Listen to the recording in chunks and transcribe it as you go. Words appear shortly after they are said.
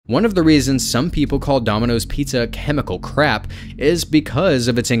One of the reasons some people call Domino's Pizza chemical crap is because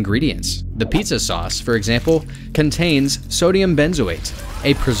of its ingredients. The pizza sauce, for example, contains sodium benzoate,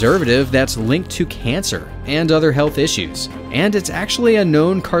 a preservative that's linked to cancer and other health issues. And it's actually a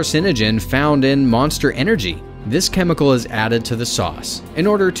known carcinogen found in Monster Energy. This chemical is added to the sauce in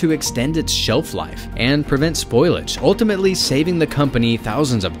order to extend its shelf life and prevent spoilage, ultimately saving the company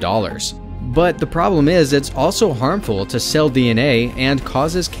thousands of dollars. But the problem is it's also harmful to cell DNA and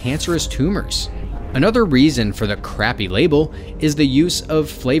causes cancerous tumors. Another reason for the crappy label is the use of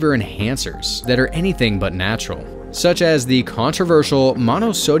flavor enhancers that are anything but natural, such as the controversial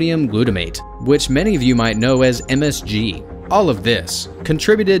monosodium glutamate, which many of you might know as MSG. All of this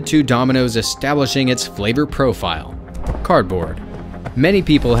contributed to Domino's establishing its flavor profile: cardboard. Many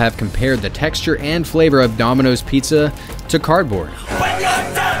people have compared the texture and flavor of Domino's pizza to cardboard. When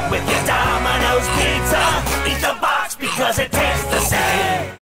you're done with your Domino's pizza, eat the box because it tastes the same.